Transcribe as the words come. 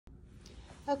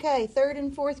Okay, 3rd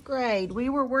and 4th grade. We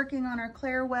were working on our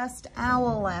Claire West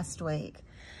owl last week.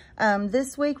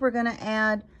 This week we're gonna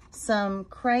add some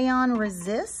crayon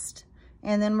resist,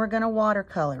 and then we're gonna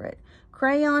watercolor it.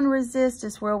 Crayon resist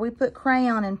is where we put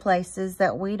crayon in places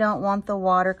that we don't want the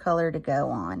watercolor to go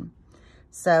on.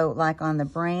 So like on the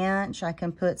branch, I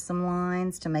can put some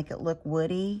lines to make it look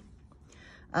woody.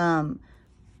 On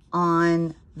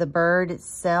the bird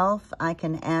itself, I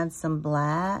can add some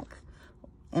black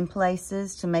in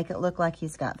places to make it look like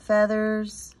he's got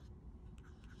feathers.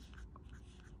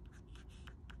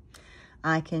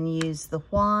 I can use the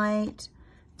white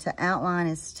to outline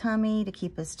his tummy, to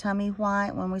keep his tummy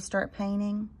white when we start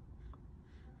painting.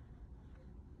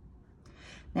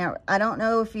 Now, I don't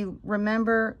know if you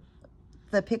remember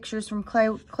the pictures from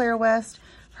Claire West.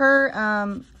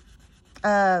 Her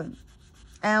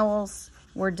owls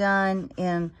were done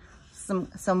in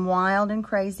some wild and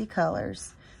crazy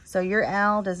colors. So your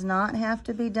owl does not have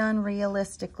to be done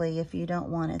realistically if you don't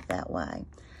want it that way.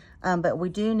 But we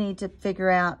do need to figure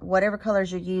out whatever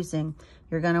colors you're using.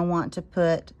 You're going to want to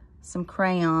put some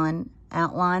crayon,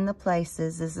 outline the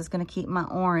places. This is going to keep my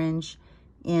orange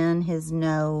in his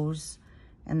nose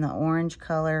and the orange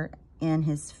color in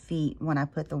his feet when I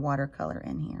put the watercolor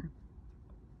in here.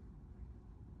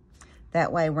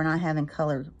 That way we're not having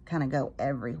color kind of go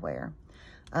everywhere.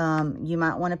 You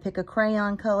might want to pick a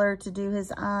crayon color to do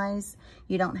his eyes.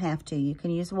 You don't have to. You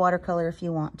can use watercolor if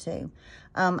you want to.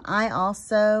 I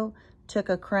also took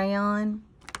a crayon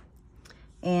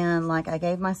and like I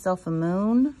gave myself a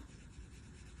moon.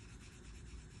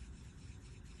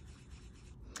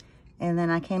 And then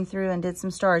I came through and did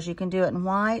some stars. You can do it in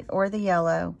white or the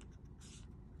yellow.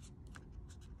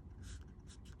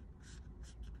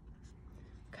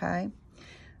 Okay.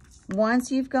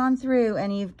 Once you've gone through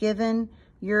and you've given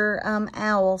your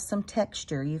owl some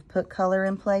texture, you've put color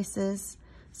in places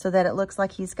so that it looks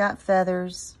like he's got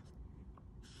feathers.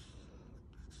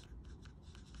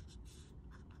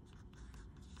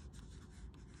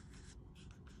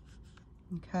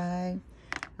 Okay,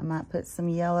 I might put some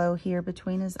yellow here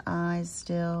between his eyes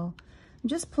still. I'm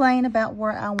just playing about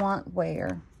where I want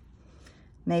where.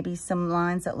 Maybe some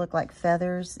lines that look like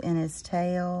feathers in his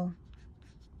tail.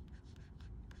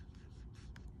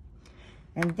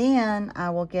 And then I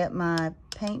will get my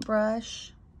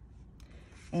paintbrush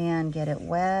and get it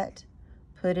wet,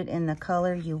 put it in the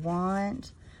color you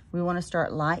want. We want to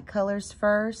start light colors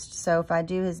first. So if I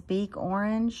do his beak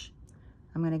orange,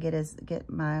 I'm going to get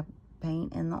my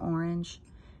paint in the orange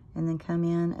and then come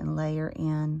in and layer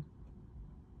in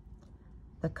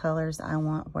the colors I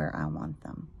want where I want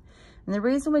them. And the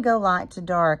reason we go light to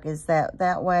dark is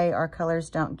that way our colors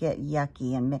don't get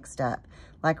yucky and mixed up.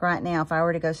 Like right now, if I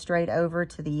were to go straight over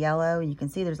to the yellow, you can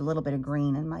see there's a little bit of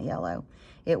green in my yellow,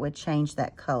 it would change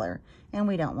that color. And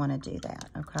we don't want to do that,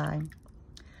 okay?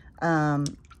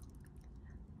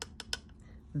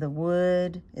 The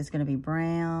wood is going to be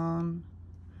brown.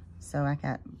 So I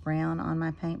got brown on my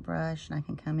paintbrush and I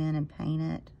can come in and paint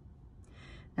it.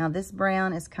 Now this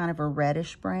brown is kind of a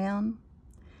reddish brown.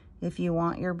 If you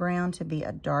want your brown to be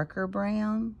a darker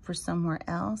brown for somewhere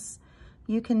else,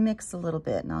 you can mix a little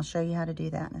bit, and I'll show you how to do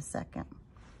that in a second.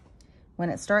 When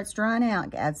it starts drying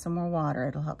out, add some more water.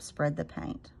 It'll help spread the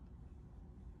paint.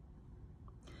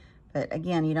 But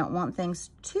again, you don't want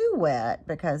things too wet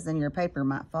because then your paper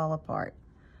might fall apart.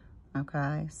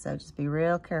 Okay, so just be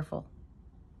real careful.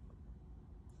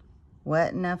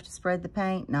 Wet enough to spread the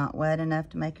paint, not wet enough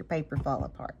to make your paper fall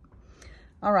apart.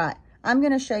 All right, I'm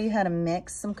gonna show you how to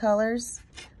mix some colors.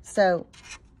 So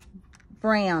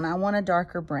brown, I want a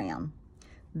darker brown.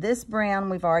 This brown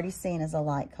we've already seen is a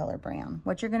light color brown.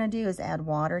 What you're gonna do is add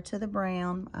water to the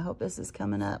brown. I hope this is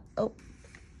coming up. Oh,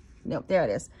 nope, there it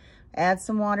is. Add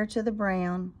some water to the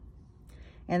brown.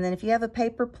 And then if you have a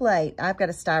paper plate, I've got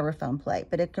a styrofoam plate,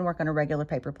 but it can work on a regular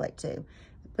paper plate too.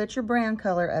 Put your brown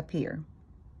color up here.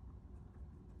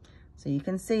 So you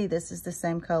can see this is the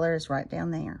same color as right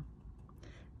down there.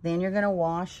 Then you're gonna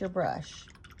wash your brush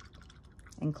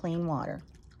in clean water.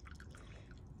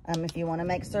 If you wanna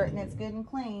make certain it's good and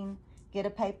clean, get a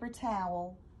paper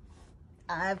towel.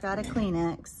 I've got a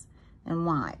Kleenex and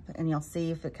wipe, and you'll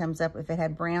see if it comes up. If it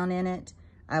had brown in it,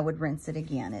 I would rinse it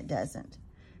again. It doesn't.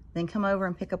 Then come over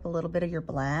and pick up a little bit of your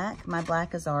black. My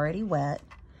black is already wet,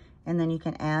 and then you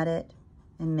can add it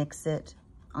and mix it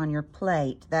on your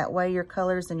plate. That way your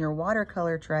colors in your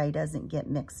watercolor tray doesn't get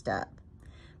mixed up.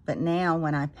 But now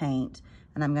when I paint,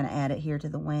 and I'm gonna add it here to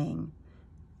the wing,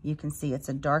 you can see it's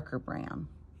a darker brown.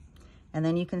 And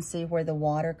then you can see where the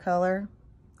watercolor,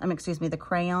 the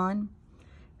crayon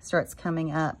starts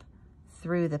coming up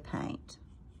through the paint.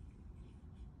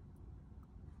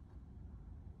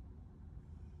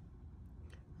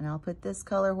 And I'll put this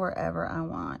color wherever I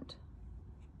want.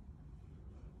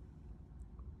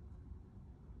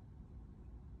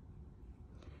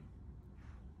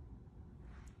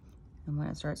 And when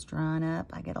it starts drying up,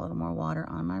 I get a little more water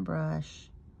on my brush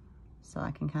so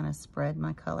I can kind of spread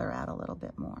my color out a little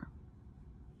bit more.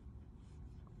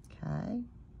 Okay.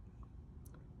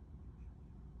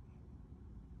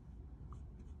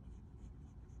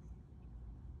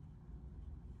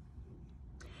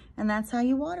 And that's how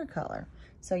you watercolor.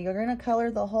 So you're gonna color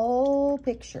the whole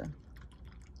picture.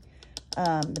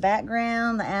 The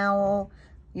background, the owl.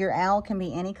 Your owl can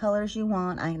be any colors you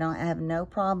want. I have no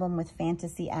problem with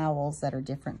fantasy owls that are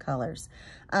different colors.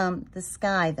 The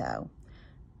sky though,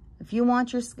 if you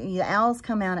want your owls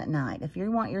come out at night. If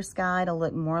you want your sky to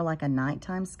look more like a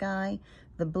nighttime sky,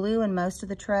 the blue in most of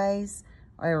the trays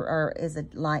is a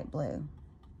light blue.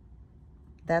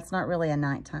 That's not really a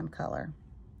nighttime color.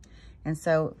 And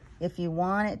so if you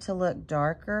want it to look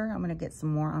darker, I'm going to get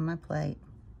some more on my plate.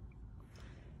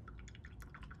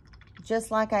 Just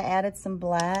like I added some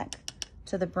black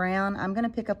to the brown, I'm going to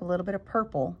pick up a little bit of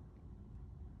purple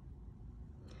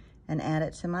and add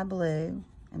it to my blue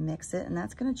and mix it. And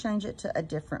that's going to change it to a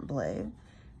different blue.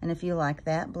 And if you like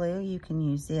that blue, you can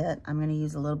use it. I'm going to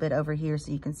use a little bit over here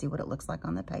so you can see what it looks like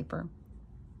on the paper.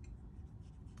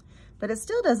 But it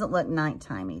still doesn't look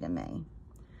nighttimey to me.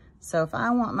 So if I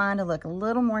want mine to look a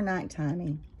little more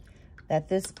nighttimey, at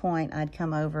this point, I'd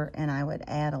come over and I would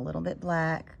add a little bit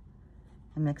black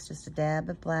and mix just a dab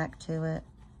of black to it.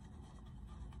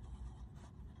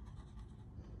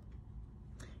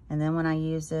 And then when I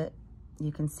use it,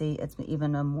 you can see it's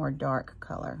even a more dark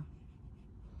color.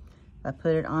 If I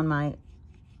put it on my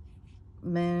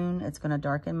moon, it's going to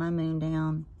darken my moon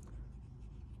down.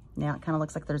 Now it kind of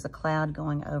looks like there's a cloud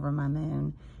going over my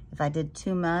moon. If I did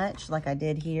too much, like I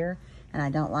did here, and I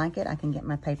don't like it, I can get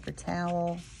my paper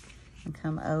towel and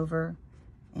come over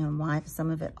and wipe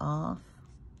some of it off.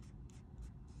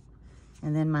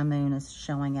 And then my moon is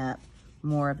showing up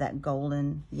more of that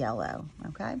golden yellow,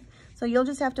 okay? So you'll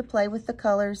just have to play with the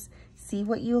colors, see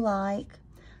what you like.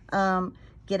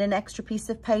 Get an extra piece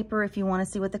of paper if you want to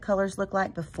see what the colors look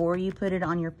like before you put it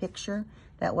on your picture.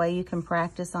 That way you can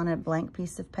practice on a blank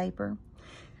piece of paper.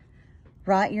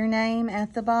 Write your name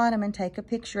at the bottom and take a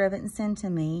picture of it and send to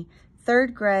me.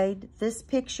 3rd grade, this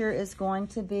picture is going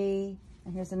to be,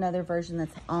 and here's another version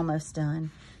that's almost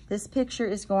done. This picture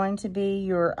is going to be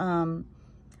your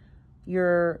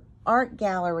art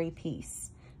gallery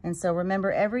piece. And so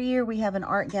remember, every year we have an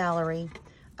art gallery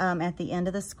at the end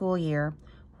of the school year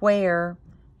where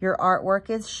your artwork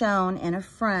is shown in a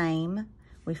frame.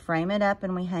 We frame it up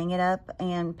and we hang it up,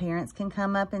 and parents can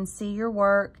come up and see your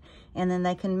work, and then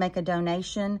they can make a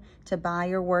donation to buy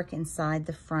your work inside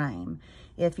the frame.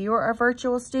 If you're a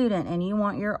virtual student and you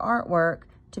want your artwork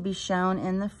to be shown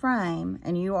in the frame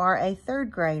and you are a 3rd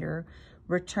grader,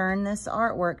 return this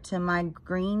artwork to my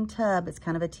green tub. It's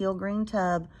kind of a teal green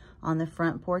tub on the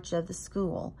front porch of the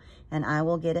school, and I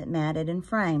will get it matted and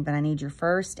framed. But I need your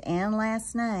first and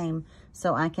last name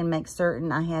so I can make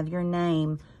certain I have your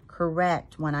name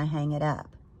correct when I hang it up.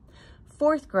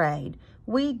 4th grade,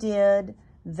 we did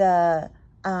the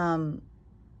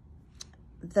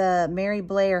Mary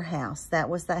Blair house. That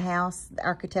was the house, the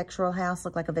architectural house,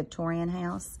 looked like a Victorian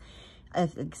house.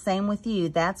 Same with you.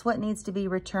 That's what needs to be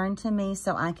returned to me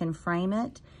so I can frame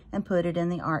it and put it in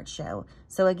the art show.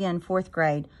 So again, 4th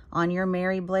grade, on your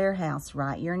Mary Blair house,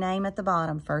 write your name at the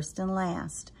bottom, first and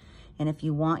last. And if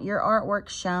you want your artwork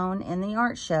shown in the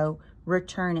art show,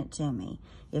 return it to me.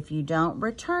 If you don't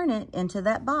return it into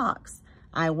that box,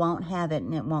 I won't have it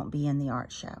and it won't be in the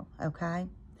art show, okay?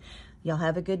 Y'all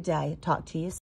have a good day. Talk to you soon.